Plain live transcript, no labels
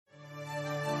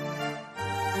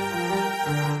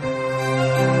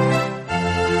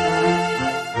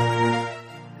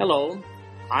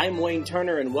I'm Wayne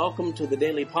Turner, and welcome to the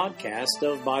daily podcast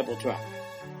of Bible Track.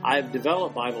 I've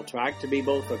developed Bible Track to be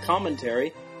both a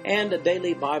commentary and a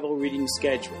daily Bible reading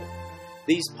schedule.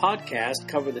 These podcasts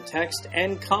cover the text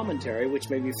and commentary, which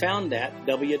may be found at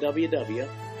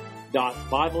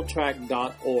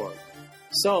www.bibletrack.org.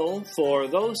 So, for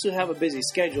those who have a busy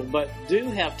schedule but do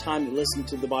have time to listen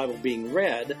to the Bible being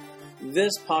read,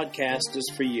 this podcast is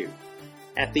for you.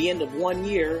 At the end of 1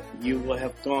 year, you will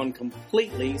have gone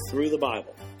completely through the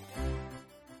Bible.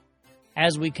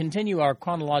 As we continue our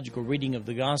chronological reading of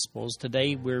the Gospels,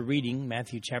 today we're reading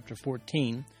Matthew chapter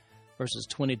 14, verses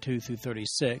 22 through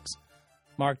 36,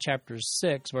 Mark chapter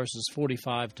 6, verses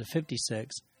 45 to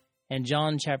 56, and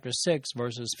John chapter 6,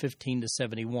 verses 15 to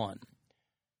 71.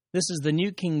 This is the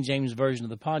New King James Version of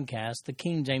the podcast. The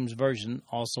King James Version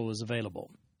also is available.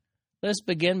 Let's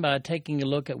begin by taking a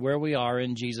look at where we are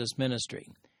in Jesus' ministry.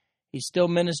 He's still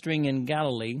ministering in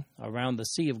Galilee, around the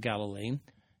Sea of Galilee.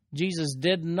 Jesus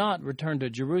did not return to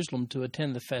Jerusalem to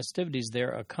attend the festivities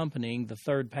there accompanying the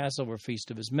third Passover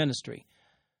feast of his ministry.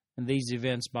 And these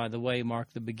events, by the way,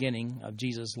 mark the beginning of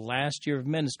Jesus' last year of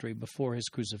ministry before his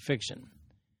crucifixion.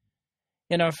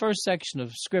 In our first section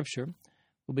of Scripture,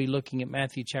 we'll be looking at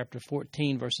Matthew chapter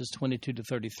 14, verses 22 to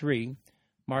 33,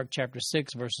 Mark chapter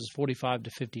 6, verses 45 to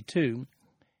 52,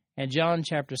 and John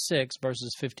chapter 6,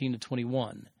 verses 15 to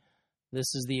 21.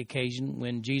 This is the occasion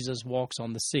when Jesus walks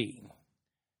on the sea.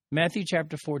 Matthew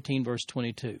chapter 14, verse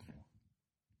 22.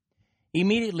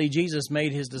 Immediately Jesus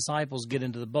made his disciples get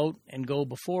into the boat and go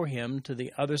before him to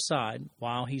the other side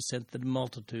while he sent the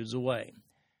multitudes away.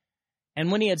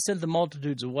 And when he had sent the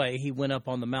multitudes away, he went up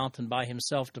on the mountain by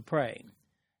himself to pray.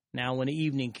 Now when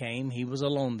evening came, he was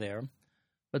alone there.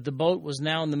 But the boat was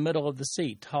now in the middle of the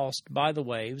sea, tossed by the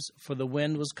waves, for the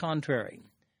wind was contrary.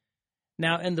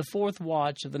 Now in the fourth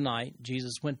watch of the night,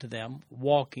 Jesus went to them,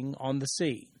 walking on the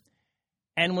sea.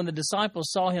 And when the disciples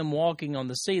saw him walking on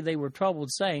the sea, they were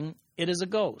troubled, saying, "It is a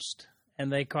ghost," and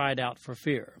they cried out for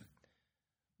fear.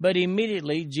 But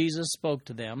immediately Jesus spoke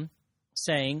to them,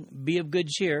 saying, "Be of good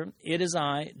cheer, it is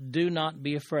I, do not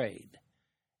be afraid."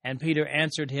 And Peter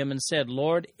answered him and said,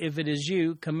 "Lord, if it is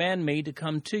you, command me to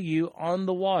come to you on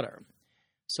the water."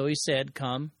 So he said,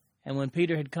 "Come." And when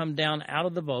Peter had come down out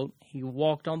of the boat, he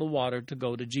walked on the water to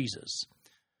go to Jesus.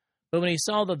 But when he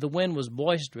saw that the wind was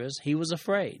boisterous, he was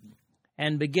afraid.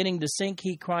 And beginning to sink,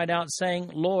 he cried out,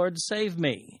 saying, "Lord, save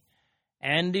me."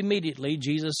 And immediately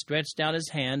Jesus stretched out his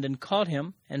hand and caught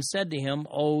him, and said to him,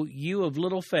 "O you of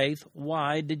little faith,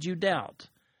 why did you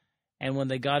doubt?" And when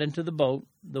they got into the boat,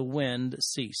 the wind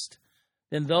ceased.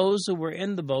 Then those who were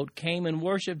in the boat came and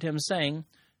worshipped him, saying,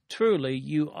 "Truly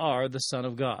you are the Son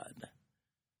of God."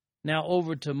 Now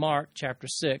over to Mark chapter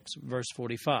 6, verse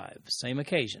 45, same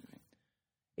occasion.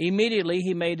 Immediately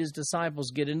he made his disciples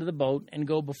get into the boat and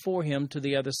go before him to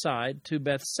the other side, to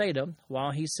Bethsaida,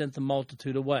 while he sent the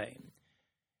multitude away.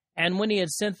 And when he had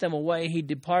sent them away, he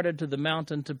departed to the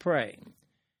mountain to pray.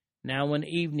 Now when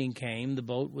evening came, the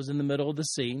boat was in the middle of the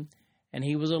sea, and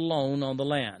he was alone on the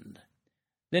land.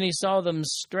 Then he saw them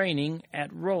straining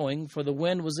at rowing, for the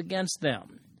wind was against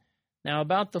them. Now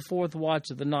about the fourth watch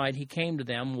of the night he came to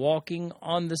them, walking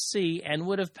on the sea, and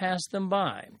would have passed them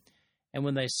by. And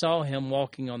when they saw him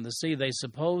walking on the sea, they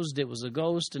supposed it was a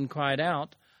ghost, and cried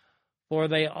out, for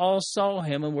they all saw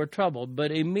him and were troubled.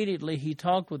 But immediately he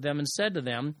talked with them and said to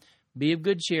them, "Be of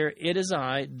good cheer, it is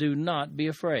I, do not be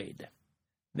afraid."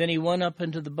 Then he went up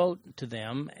into the boat to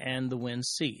them, and the wind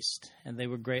ceased. And they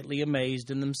were greatly amazed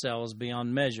in themselves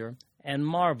beyond measure, and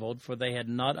marveled, for they had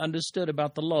not understood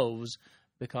about the loaves,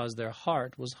 because their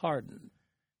heart was hardened.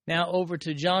 Now over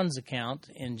to John's account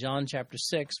in John chapter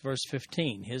 6, verse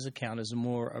 15. His account is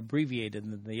more abbreviated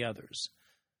than the others.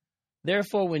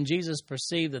 Therefore, when Jesus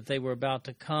perceived that they were about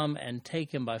to come and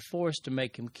take him by force to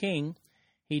make him king,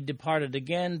 he departed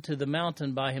again to the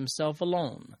mountain by himself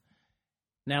alone.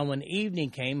 Now when evening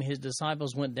came, his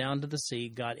disciples went down to the sea,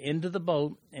 got into the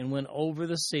boat, and went over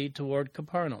the sea toward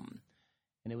Capernaum.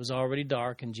 And it was already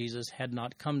dark, and Jesus had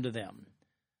not come to them.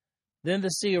 Then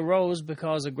the sea arose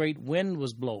because a great wind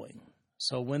was blowing.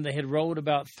 So when they had rowed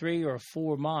about 3 or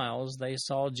 4 miles, they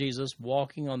saw Jesus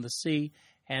walking on the sea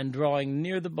and drawing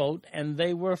near the boat, and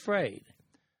they were afraid.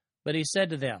 But he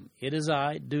said to them, "It is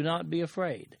I, do not be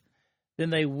afraid." Then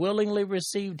they willingly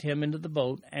received him into the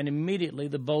boat, and immediately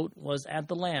the boat was at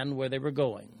the land where they were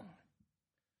going.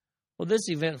 Well, this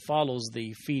event follows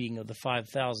the feeding of the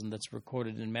 5,000 that's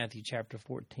recorded in Matthew chapter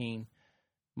 14,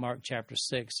 Mark chapter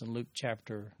 6, and Luke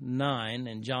chapter 9,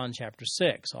 and John chapter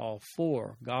 6. All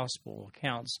 4 gospel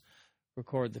accounts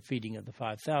record the feeding of the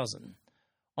 5,000.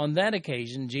 On that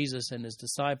occasion, Jesus and his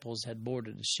disciples had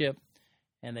boarded a ship,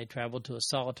 and they traveled to a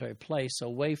solitary place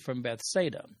away from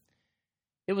Bethsaida.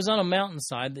 It was on a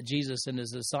mountainside that Jesus and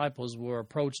his disciples were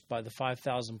approached by the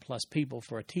 5,000-plus people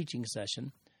for a teaching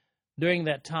session. During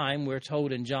that time, we're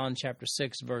told in John chapter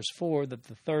 6, verse 4, that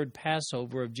the third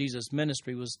Passover of Jesus'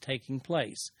 ministry was taking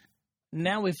place.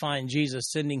 Now we find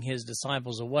Jesus sending his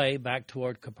disciples away back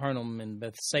toward Capernaum and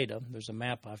Bethsaida. There's a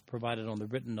map I've provided on the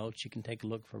written notes. You can take a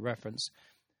look for reference.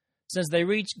 Since they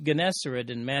reached Gennesaret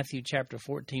in Matthew chapter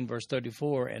 14, verse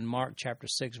 34, and Mark chapter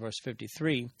 6, verse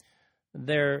 53,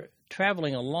 they're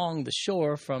traveling along the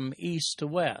shore from east to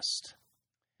west.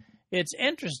 It's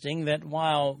interesting that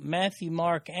while Matthew,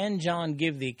 Mark, and John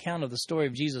give the account of the story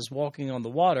of Jesus walking on the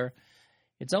water,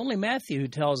 it's only Matthew who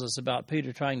tells us about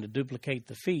Peter trying to duplicate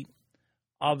the feat.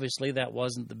 Obviously, that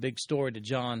wasn't the big story to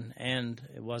John, and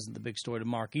it wasn't the big story to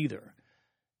Mark either.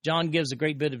 John gives a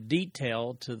great bit of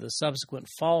detail to the subsequent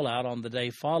fallout on the day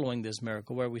following this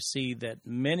miracle, where we see that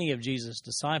many of Jesus'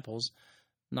 disciples,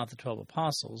 not the 12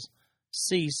 apostles,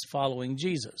 ceased following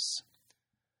Jesus.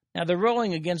 Now, they're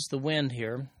rowing against the wind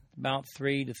here, about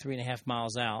 3 to 3.5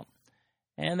 miles out,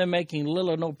 and they're making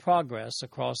little or no progress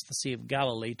across the Sea of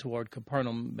Galilee toward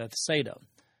Capernaum, Bethsaida.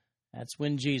 That's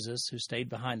when Jesus, who stayed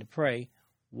behind to pray,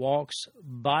 walks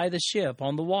by the ship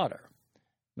on the water.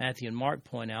 Matthew and Mark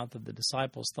point out that the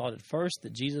disciples thought at first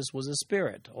that Jesus was a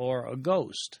spirit or a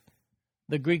ghost.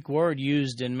 The Greek word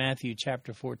used in Matthew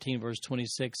chapter 14, verse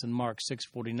 26 and Mark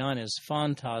 6:49 is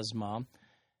phantasma,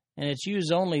 and it's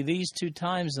used only these 2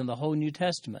 times in the whole New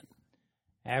Testament.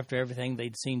 After everything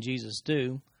they'd seen Jesus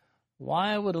do,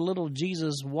 why would a little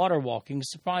Jesus water walking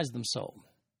surprise them so?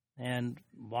 And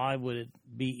why would it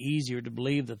be easier to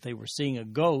believe that they were seeing a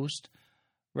ghost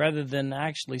rather than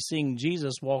actually seeing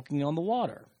Jesus walking on the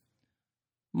water?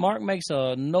 Mark makes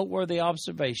a noteworthy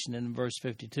observation in verse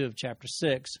 52 of chapter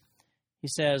 6. He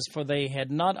says, "For they had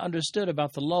not understood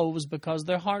about the loaves because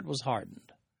their heart was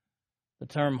hardened." The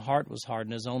term heart was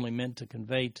hardened is only meant to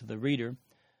convey to the reader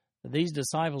that these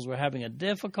disciples were having a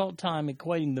difficult time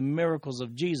equating the miracles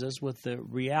of Jesus with the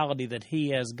reality that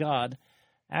he, as God,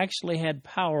 actually had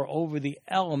power over the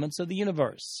elements of the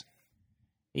universe.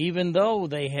 Even though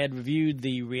they had reviewed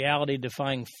the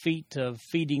reality-defying feat of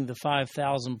feeding the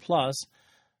 5,000 plus,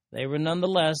 they were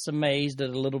nonetheless amazed at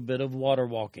a little bit of water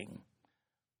walking.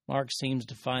 Mark seems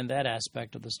to find that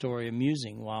aspect of the story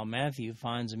amusing, while Matthew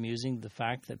finds amusing the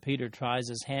fact that Peter tries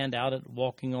his hand out at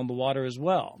walking on the water as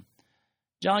well.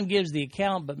 John gives the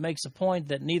account but makes a point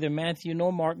that neither Matthew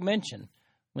nor Mark mention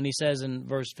when he says in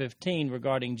verse 15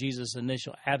 regarding Jesus'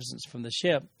 initial absence from the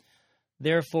ship,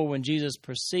 "Therefore, when Jesus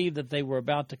perceived that they were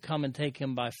about to come and take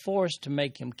him by force to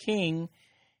make him king,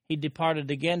 he departed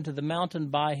again to the mountain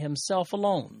by himself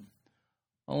alone."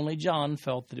 Only John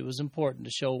felt that it was important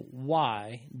to show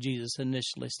why Jesus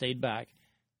initially stayed back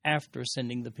after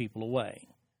sending the people away.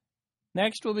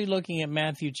 Next, we'll be looking at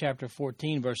Matthew chapter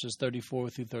 14, verses 34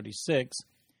 through 36,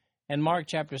 and Mark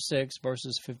chapter 6,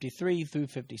 verses 53 through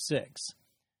 56.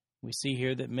 We see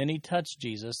here that many touched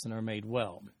Jesus and are made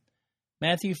well.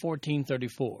 Matthew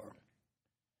 14:34.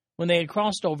 When they had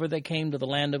crossed over, they came to the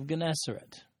land of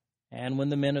Gennesaret. And when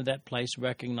the men of that place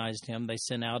recognized him, they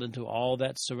sent out into all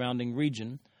that surrounding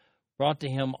region, brought to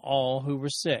him all who were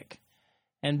sick,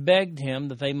 and begged him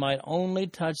that they might only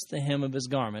touch the hem of his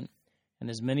garment, and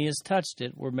as many as touched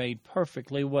it were made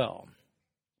perfectly well.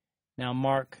 Now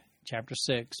Mark chapter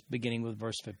 6, beginning with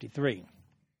verse 53.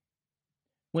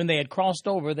 When they had crossed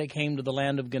over, they came to the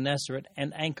land of Gennesaret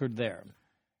and anchored there.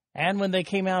 And when they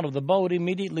came out of the boat,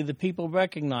 immediately the people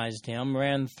recognized him,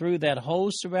 ran through that whole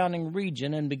surrounding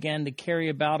region, and began to carry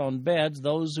about on beds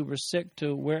those who were sick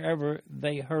to wherever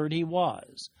they heard he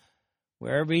was.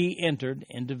 Wherever he entered,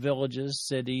 into villages,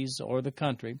 cities, or the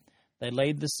country, they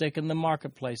laid the sick in the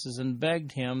marketplaces and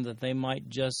begged him that they might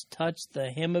just touch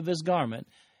the hem of his garment,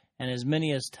 and as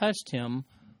many as touched him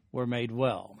were made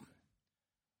well.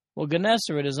 Well,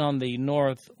 Gennesaret is on the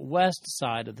northwest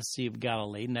side of the Sea of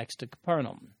Galilee, next to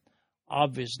Capernaum.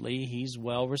 Obviously, he's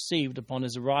well received upon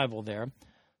his arrival there.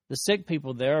 The sick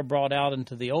people there are brought out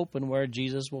into the open where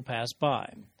Jesus will pass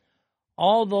by.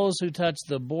 All those who touch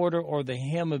the border or the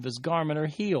hem of his garment are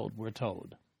healed, we're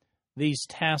told. These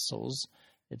tassels,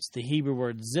 it's the Hebrew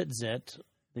word zitzit,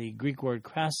 the Greek word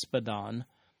kraspadon,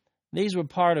 these were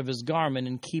part of his garment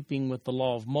in keeping with the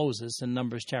law of Moses in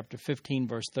Numbers chapter 15,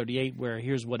 verse 38, where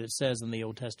here's what it says in the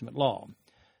Old Testament law.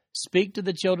 "Speak to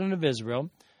the children of Israel,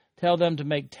 tell them to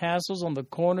make tassels on the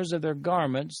corners of their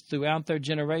garments throughout their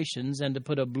generations, and to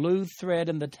put a blue thread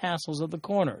in the tassels of the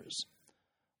corners."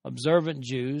 Observant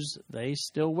Jews, they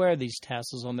still wear these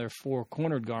tassels on their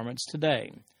four-cornered garments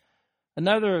today.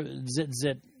 Another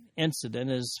zitzit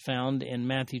incident is found in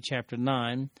Matthew chapter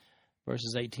 9.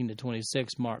 verses 18 to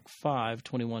 26, Mark 5,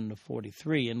 21 to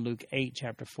 43, and Luke 8,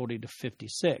 chapter 40 to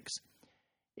 56.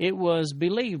 It was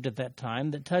believed at that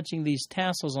time that touching these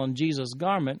tassels on Jesus'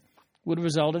 garment would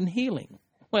result in healing.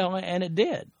 Well, and it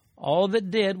did. All that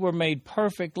did were made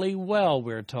perfectly well,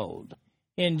 we're told.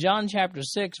 In John chapter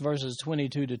 6, verses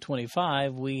 22 to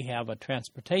 25, we have a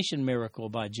transportation miracle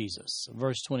by Jesus.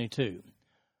 Verse 22.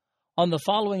 On the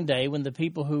following day, when the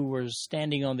people who were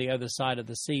standing on the other side of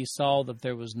the sea saw that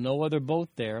there was no other boat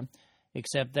there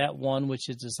except that one which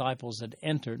his disciples had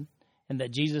entered, and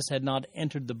that Jesus had not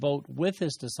entered the boat with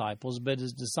his disciples, but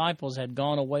his disciples had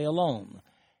gone away alone.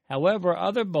 However,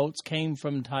 other boats came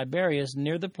from Tiberias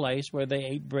near the place where they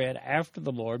ate bread after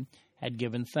the Lord had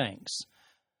given thanks.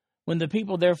 When the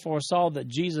people therefore saw that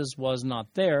Jesus was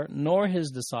not there, nor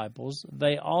his disciples,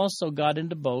 they also got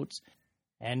into boats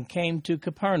and came to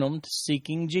Capernaum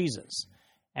seeking Jesus.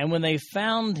 And when they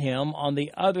found him on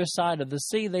the other side of the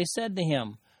sea, they said to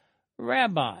him,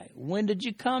 Rabbi, when did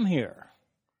you come here?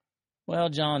 Well,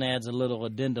 John adds a little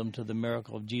addendum to the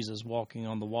miracle of Jesus walking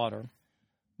on the water.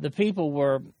 The people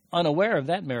were unaware of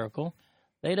that miracle.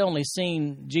 They'd only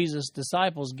seen Jesus'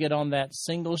 disciples get on that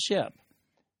single ship.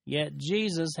 Yet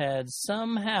Jesus had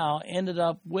somehow ended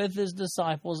up with his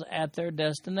disciples at their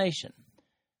destination.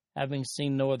 Having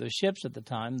seen no other ships at the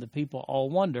time, the people all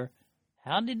wonder,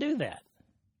 how did he do that?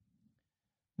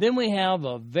 Then we have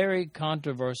a very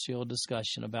controversial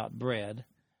discussion about bread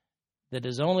that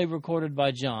is only recorded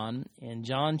by John in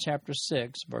John chapter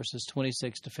 6, verses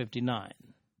 26 to 59.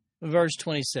 Verse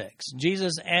 26,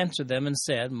 Jesus answered them and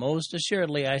said, Most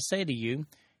assuredly I say to you,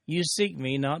 you seek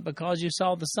me not because you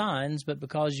saw the signs, but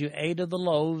because you ate of the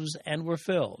loaves and were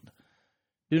filled.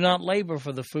 Do not labor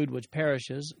for the food which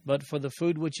perishes, but for the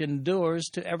food which endures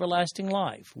to everlasting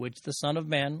life, which the Son of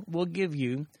Man will give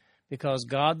you, because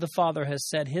God the Father has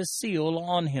set his seal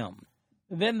on him.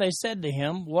 Then they said to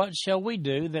him, What shall we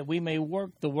do that we may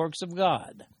work the works of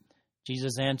God?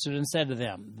 Jesus answered and said to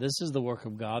them, This is the work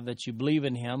of God, that you believe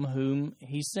in him whom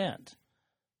he sent.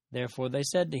 Therefore they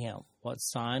said to him, What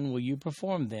sign will you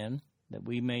perform then, that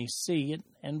we may see it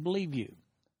and believe you?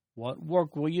 What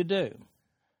work will you do?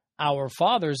 Our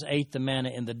fathers ate the manna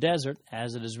in the desert,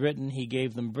 as it is written, He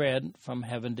gave them bread from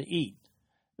heaven to eat.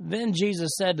 Then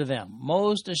Jesus said to them,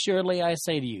 Most assuredly I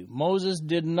say to you, Moses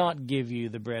did not give you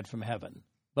the bread from heaven,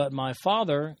 but my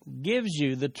Father gives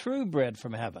you the true bread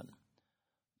from heaven.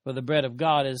 For the bread of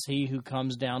God is he who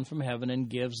comes down from heaven and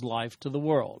gives life to the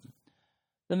world.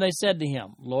 Then they said to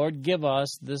him, Lord, give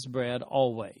us this bread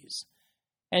always.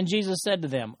 And Jesus said to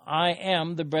them, I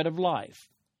am the bread of life.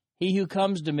 He who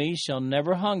comes to me shall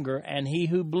never hunger, and he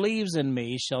who believes in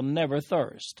me shall never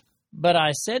thirst. But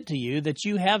I said to you that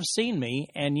you have seen me,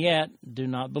 and yet do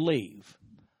not believe.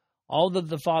 All that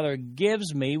the Father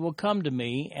gives me will come to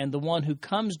me, and the one who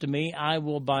comes to me I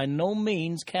will by no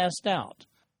means cast out.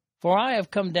 For I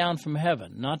have come down from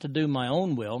heaven, not to do my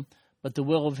own will, but the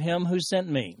will of him who sent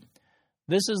me.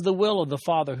 This is the will of the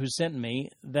Father who sent me,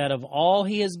 that of all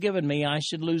he has given me I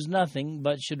should lose nothing,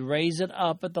 but should raise it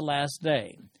up at the last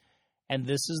day. And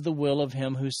this is the will of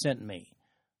him who sent me,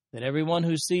 that everyone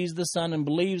who sees the Son and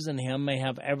believes in him may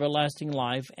have everlasting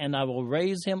life, and I will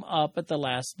raise him up at the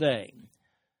last day.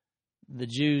 The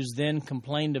Jews then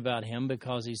complained about him,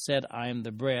 because he said, I am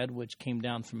the bread which came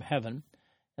down from heaven.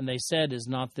 And they said, Is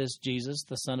not this Jesus,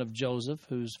 the son of Joseph,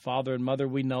 whose father and mother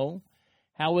we know?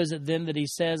 How is it then that he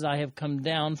says, I have come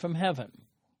down from heaven?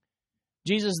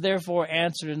 Jesus therefore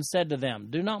answered and said to them,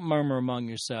 Do not murmur among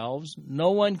yourselves.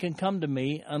 No one can come to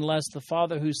me unless the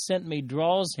Father who sent me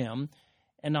draws him,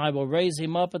 and I will raise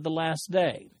him up at the last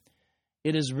day.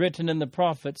 It is written in the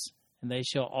prophets, and they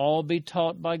shall all be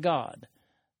taught by God.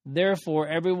 Therefore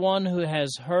everyone who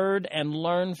has heard and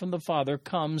learned from the Father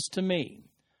comes to me.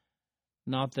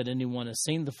 Not that anyone has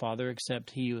seen the Father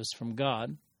except he who is from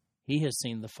God. He has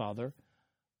seen the Father.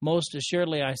 Most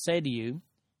assuredly I say to you,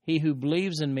 he who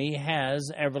believes in me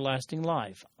has everlasting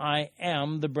life. I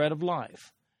am the bread of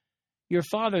life. Your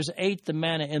fathers ate the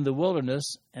manna in the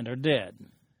wilderness and are dead.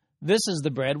 This is the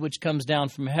bread which comes down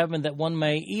from heaven, that one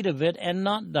may eat of it and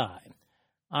not die.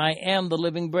 I am the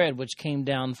living bread which came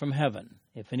down from heaven.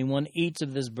 If anyone eats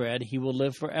of this bread, he will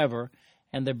live forever.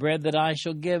 And the bread that I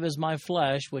shall give is my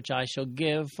flesh, which I shall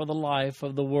give for the life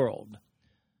of the world.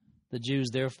 The Jews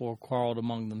therefore quarreled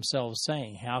among themselves,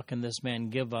 saying, How can this man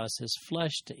give us his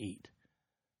flesh to eat?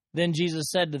 Then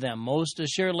Jesus said to them, Most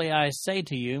assuredly I say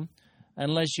to you,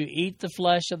 unless you eat the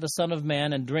flesh of the Son of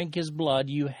Man and drink his blood,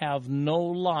 you have no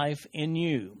life in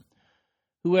you.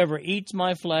 Whoever eats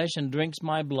my flesh and drinks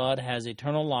my blood has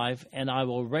eternal life, and I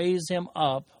will raise him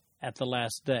up at the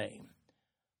last day.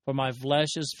 For my flesh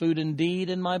is food indeed,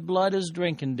 and my blood is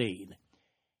drink indeed.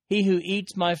 He who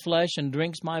eats my flesh and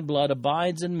drinks my blood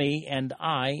abides in me, and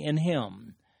I in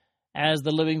him. As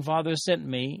the living Father sent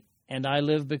me, and I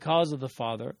live because of the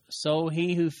Father, so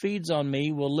he who feeds on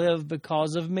me will live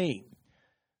because of me.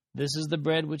 This is the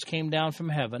bread which came down from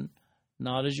heaven,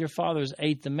 not as your fathers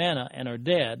ate the manna and are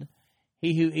dead.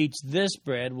 He who eats this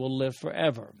bread will live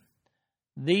forever.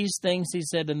 These things he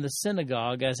said in the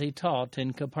synagogue as he taught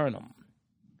in Capernaum.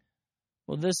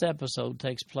 Well, this episode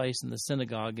takes place in the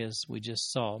synagogue, as we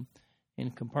just saw,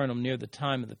 in Capernaum near the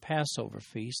time of the Passover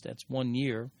feast. That's 1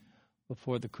 year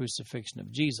before the crucifixion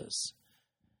of Jesus.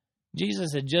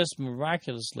 Jesus had just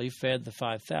miraculously fed the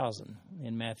 5,000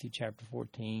 in Matthew chapter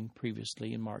 14,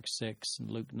 previously in Mark 6, and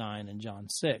Luke 9, and John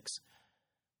 6.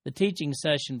 The teaching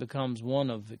session becomes one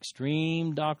of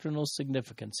extreme doctrinal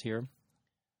significance here.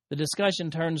 The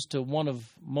discussion turns to one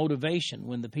of motivation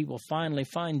when the people finally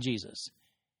find Jesus.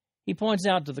 He points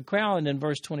out to the crowd, and in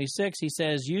verse 26 he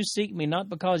says, "You seek me not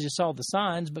because you saw the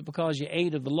signs, but because you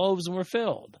ate of the loaves and were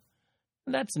filled."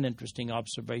 And that's an interesting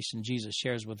observation Jesus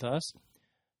shares with us.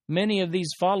 Many of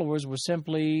these followers were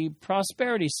simply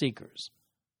prosperity seekers.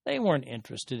 They weren't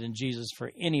interested in Jesus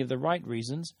for any of the right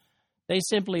reasons. They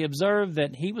simply observed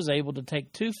that he was able to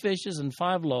take 2 fishes and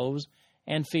 5 loaves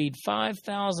and feed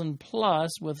 5,000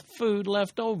 plus with food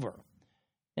left over.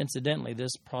 Incidentally,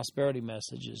 this prosperity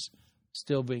message is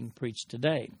still being preached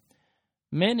today.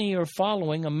 Many are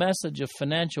following a message of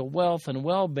financial wealth and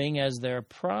well-being as their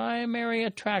primary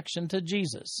attraction to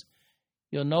Jesus.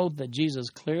 You'll note that Jesus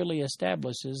clearly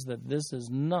establishes that this is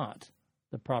not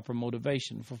the proper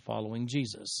motivation for following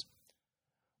Jesus.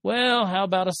 Well, how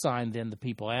about a sign then, the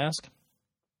people ask?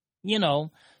 You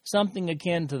know, something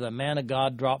akin to the manna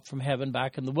God dropped from heaven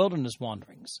back in the wilderness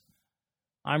wanderings.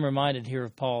 I'm reminded here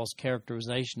of Paul's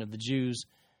characterization of the Jews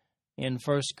in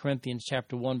 1 Corinthians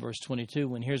chapter 1, verse 22,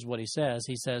 when here's what he says.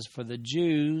 He says, "For the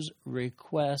Jews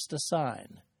request a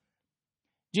sign."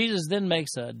 Jesus then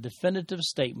makes a definitive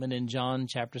statement in John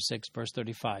chapter 6, verse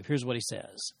 35. Here's what he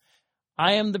says.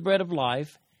 "I am the bread of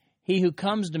life. He who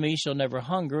comes to me shall never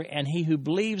hunger, and he who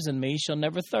believes in me shall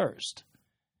never thirst."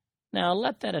 Now,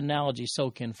 let that analogy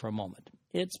soak in for a moment.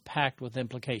 It's packed with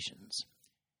implications.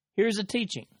 Here's a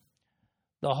teaching.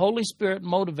 The Holy Spirit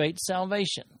motivates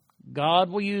salvation. God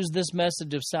will use this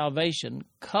message of salvation,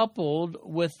 coupled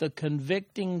with the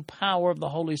convicting power of the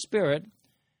Holy Spirit,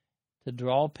 to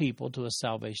draw people to a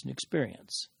salvation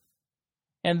experience.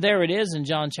 And there it is in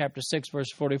John chapter 6,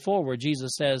 verse 44, where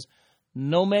Jesus says,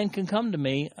 "No man can come to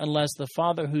me unless the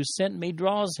Father who sent me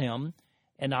draws him,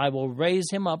 and I will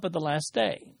raise him up at the last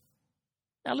day."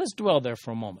 Now let's dwell there for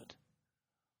a moment.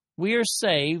 We are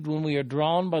saved when we are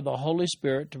drawn by the Holy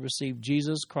Spirit to receive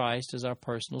Jesus Christ as our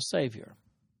personal Savior.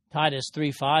 Titus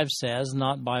 3:5 says,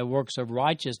 "Not by works of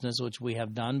righteousness which we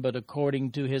have done, but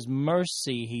according to his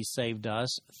mercy he saved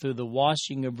us through the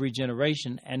washing of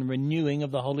regeneration and renewing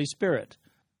of the Holy Spirit."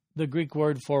 The Greek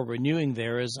word for renewing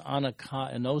there is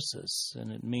anakainosis,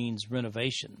 and it means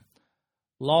renovation.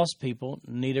 Lost people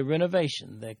need a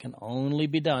renovation that can only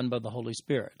be done by the Holy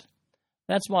Spirit.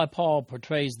 That's why Paul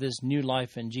portrays this new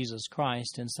life in Jesus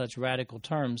Christ in such radical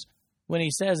terms when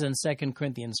he says in 2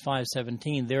 Corinthians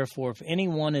 5:17, "Therefore, if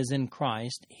anyone is in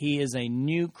Christ, he is a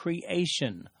new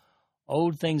creation.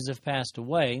 Old things have passed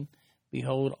away.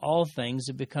 Behold, all things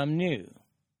have become new."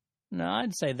 Now,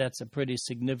 I'd say that's a pretty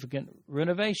significant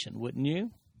renovation, wouldn't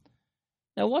you?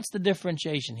 Now, what's the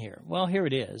differentiation here? Well, here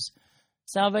it is.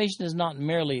 Salvation is not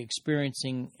merely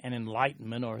experiencing an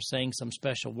enlightenment or saying some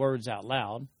special words out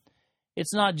loud.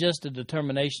 It's not just a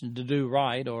determination to do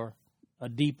right or a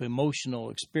deep emotional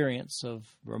experience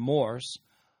of remorse.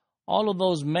 All of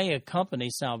those may accompany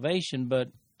salvation,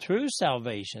 but true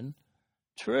salvation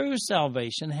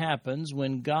happens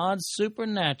when God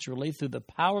supernaturally, through the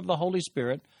power of the Holy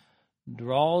Spirit,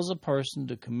 draws a person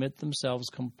to commit themselves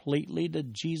completely to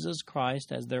Jesus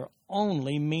Christ as their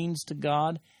only means to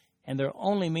God and their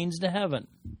only means to heaven.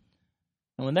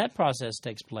 And when that process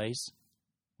takes place,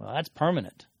 well, that's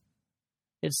permanent.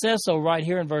 It says so right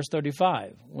here in verse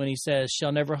 35 when he says,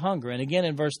 "shall never hunger." And again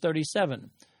in verse 37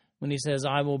 when he says,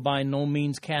 "I will by no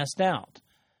means cast out."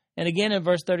 And again in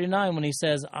verse 39 when he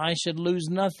says, "I should lose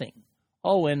nothing."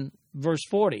 Oh, and verse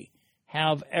 40,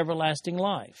 "have everlasting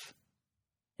life."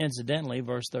 Incidentally,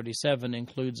 verse 37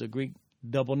 includes a Greek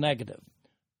double negative,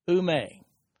 ume.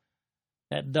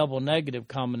 That double negative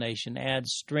combination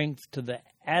adds strength to the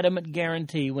adamant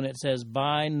guarantee when it says,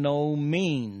 "by no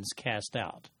means cast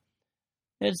out."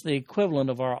 It's the equivalent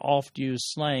of our oft-used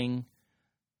slang,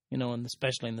 and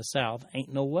especially in the South,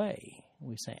 "ain't no way."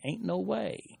 We say, "ain't no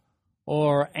way."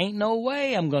 Or, "ain't no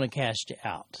way I'm going to cast you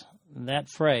out." that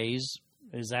phrase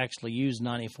is actually used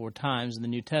 94 times in the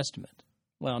New Testament.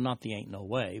 Well, not the ain't no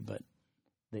way, but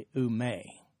the may.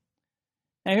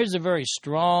 Now, here's a very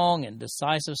strong and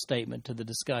decisive statement to the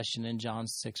discussion in John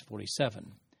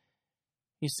 6:47.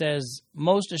 He says,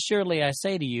 "Most assuredly I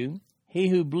say to you, he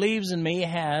who believes in me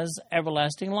has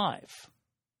everlasting life."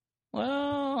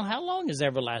 Well, how long is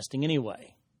everlasting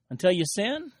anyway? Until you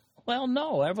sin? Well,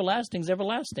 no, everlasting's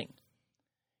everlasting.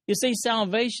 You see,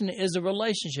 salvation is a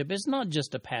relationship. It's not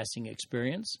just a passing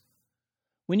experience.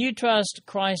 When you trust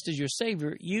Christ as your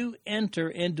Savior, you enter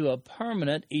into a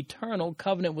permanent, eternal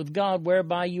covenant with God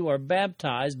whereby you are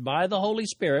baptized by the Holy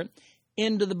Spirit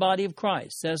into the body of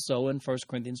Christ. It says so in 1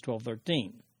 Corinthians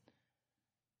 12:13.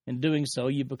 In doing so,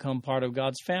 you become part of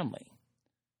God's family.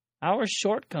 Our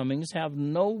shortcomings have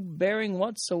no bearing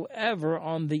whatsoever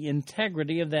on the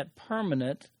integrity of that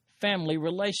permanent family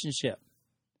relationship.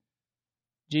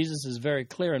 Jesus is very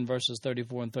clear in verses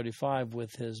 34 and 35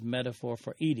 with his metaphor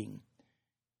for eating.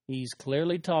 He's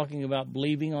clearly talking about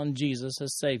believing on Jesus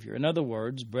as Savior. In other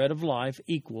words, bread of life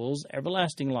equals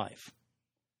everlasting life.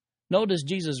 Notice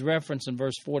Jesus' reference in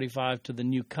verse 45 to the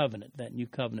new covenant. That new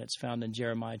covenant is found in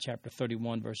Jeremiah chapter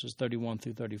 31, verses 31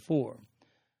 through 34.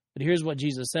 But here's what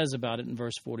Jesus says about it in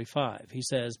verse 45. He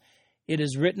says, "It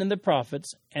is written in the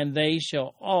prophets, and they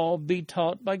shall all be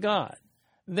taught by God.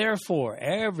 Therefore,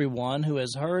 everyone who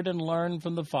has heard and learned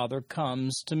from the Father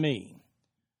comes to me."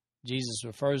 Jesus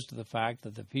refers to the fact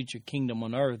that the future kingdom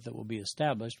on earth that will be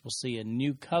established will see a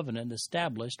new covenant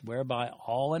established whereby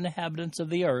all inhabitants of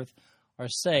the earth are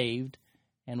saved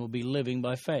and will be living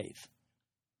by faith.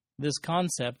 This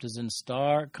concept is in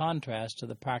stark contrast to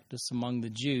the practice among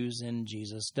the Jews in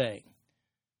Jesus' day.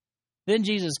 Then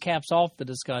Jesus caps off the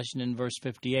discussion in verse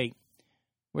 58,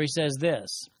 where he says this,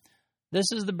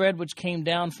 "This is the bread which came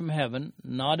down from heaven,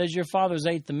 not as your fathers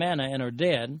ate the manna and are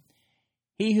dead.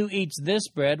 He who eats this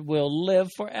bread will live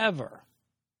forever."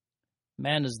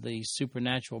 Man is the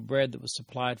supernatural bread that was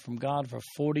supplied from God for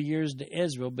 40 years to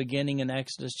Israel, beginning in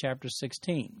Exodus chapter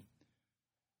 16.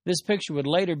 This picture would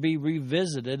later be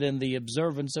revisited in the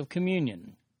observance of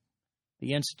communion.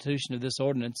 The institution of this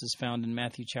ordinance is found in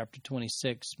Matthew chapter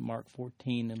 26, Mark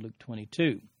 14, and Luke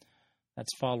 22.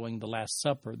 That's following the Last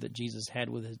Supper that Jesus had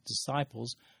with his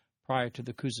disciples prior to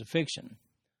the crucifixion.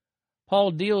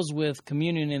 Paul deals with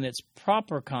communion in its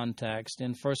proper context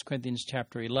in 1 Corinthians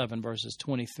chapter 11, verses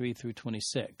 23 through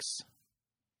 26.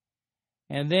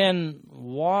 And then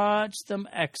watch them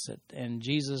exit, and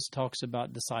Jesus talks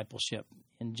about discipleship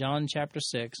in John chapter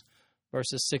 6,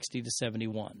 verses 60 to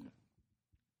 71.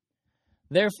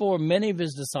 "Therefore many of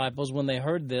his disciples, when they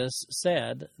heard this,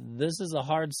 said, 'This is a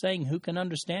hard saying, who can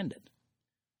understand it?'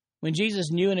 When Jesus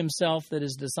knew in himself that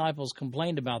his disciples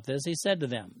complained about this, he said to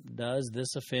them, 'Does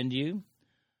this offend you?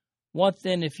 What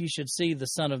then if you should see the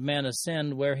Son of Man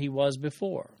ascend where he was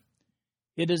before?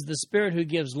 It is the Spirit who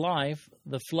gives life,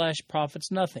 the flesh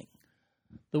profits nothing.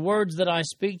 The words that I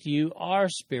speak to you are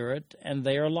spirit, and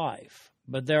they are life.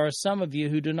 But there are some of you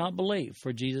who do not believe,'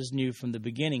 for Jesus knew from the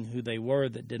beginning who they were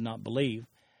that did not believe,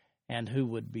 and who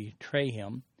would betray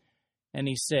him. And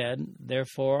he said,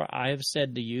 'Therefore I have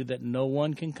said to you that no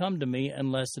one can come to me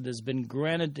unless it has been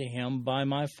granted to him by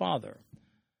my Father.'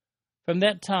 From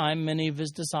that time many of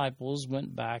his disciples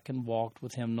went back and walked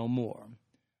with him no more.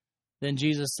 Then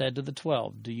Jesus said to the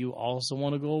 12, 'Do you also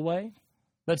want to go away?'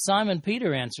 But Simon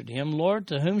Peter answered him, 'Lord,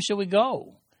 to whom shall we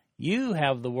go? You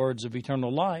have the words of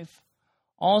eternal life.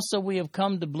 Also we have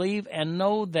come to believe and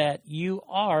know that you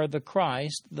are the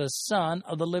Christ, the Son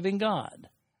of the living God.'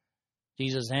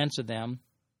 Jesus answered them,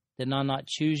 'Did I not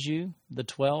choose you, the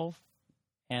 12,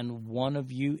 and one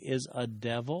of you is a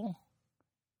devil?'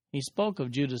 He spoke of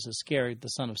Judas Iscariot, the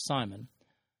son of Simon,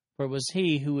 for it was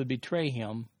he who would betray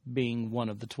him, being one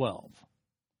of the 12.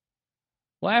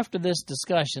 Well, after this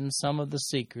discussion, some of the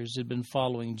seekers who had been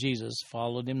following Jesus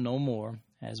followed him no more,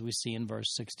 as we see in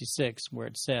verse 66, where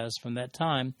it says, 'From that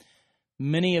time,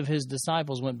 many of his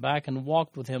disciples went back and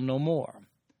walked with him no more.'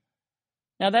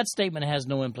 Now, that statement has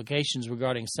no implications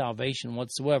regarding salvation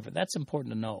whatsoever. That's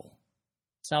important to know.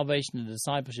 Salvation and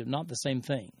discipleship, not the same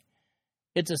thing.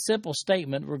 It's a simple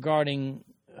statement regarding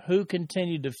who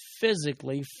continued to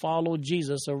physically follow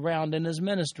Jesus around in his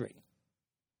ministry.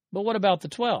 But what about the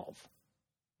 12?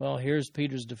 Well, here's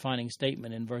Peter's defining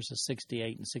statement in verses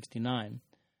 68 and 69.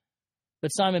 But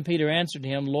Simon Peter answered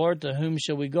him, 'Lord, to whom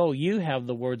shall we go? You have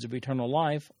the words of eternal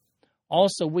life.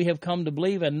 Also we have come to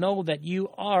believe and know that you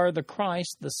are the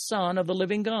Christ, the Son of the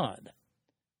living God.'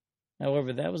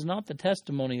 However, that was not the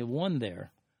testimony of one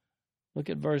there. Look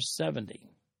at verse 70.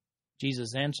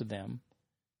 Jesus answered them,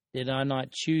 'Did I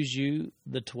not choose you,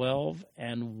 the 12,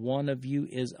 and one of you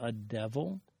is a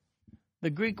devil?' The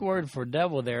Greek word for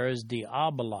devil there is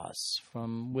diabolos,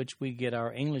 from which we get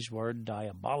our English word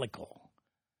diabolical.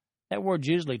 That word is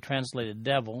usually translated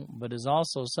devil, but is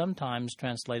also sometimes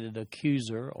translated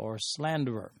accuser or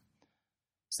slanderer.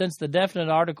 Since the definite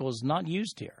article is not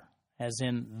used here, as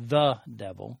in the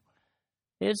devil,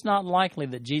 it's not likely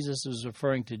that Jesus is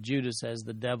referring to Judas as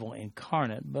the devil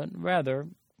incarnate, but rather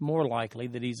more likely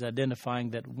that he's identifying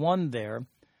that one there,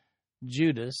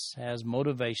 Judas, has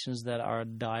motivations that are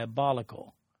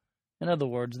diabolical. In other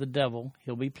words, the devil,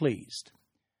 he'll be pleased.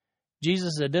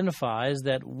 Jesus identifies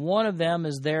that one of them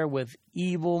is there with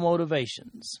evil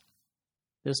motivations.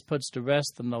 This puts to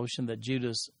rest the notion that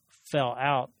Judas fell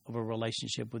out of a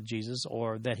relationship with Jesus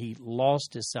or that he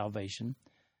lost his salvation.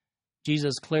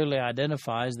 Jesus clearly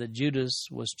identifies that Judas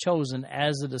was chosen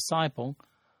as a disciple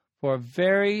for a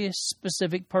very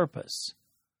specific purpose,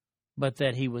 but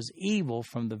that he was evil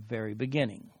from the very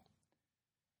beginning.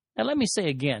 Now let me say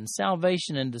again,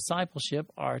 salvation and discipleship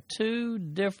are two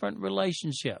different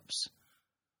relationships.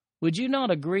 Would you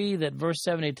not agree that verse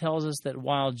 70 tells us that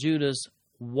while Judas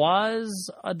was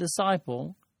a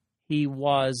disciple, he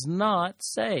was not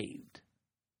saved?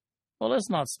 Well, let's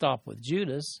not stop with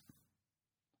Judas.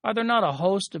 Are there not a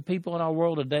host of people in our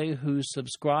world today who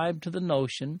subscribe to the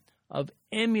notion of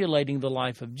emulating the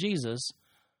life of Jesus,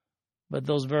 but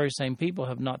those very same people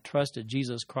have not trusted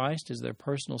Jesus Christ as their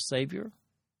personal Savior?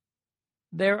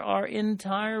 There are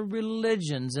entire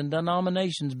religions and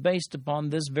denominations based upon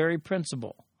this very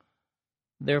principle.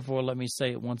 Therefore, let me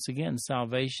say it once again,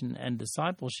 salvation and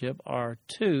discipleship are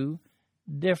two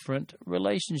different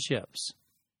relationships.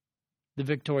 The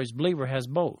victorious believer has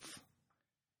both.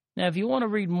 Now, if you want to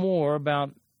read more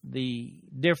about the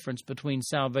difference between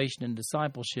salvation and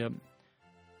discipleship,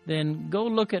 then go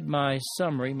look at my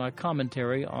summary, my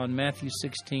commentary on Matthew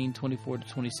 16, 24 to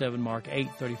 27, Mark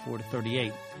 8, 34 to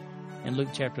 38, and Luke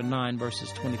chapter 9,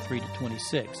 verses 23 to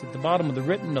 26. At the bottom of the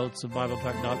written notes of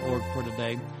BibleTrack.org for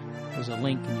today, there's a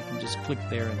link, and you can just click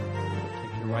there, and it'll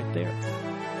take you right there.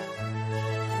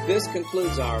 This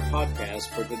concludes our podcast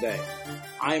for today.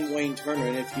 I'm Wayne Turner,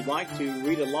 and if you'd like to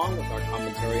read along with our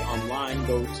commentary online,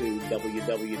 go to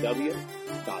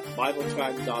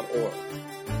www.bibletrack.org.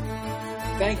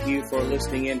 Thank you for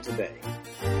listening in today.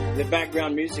 The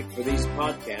background music for these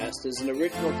podcasts is an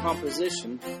original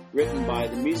composition written by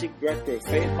the music director of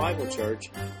Faith Bible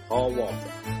Church, Paul Walton.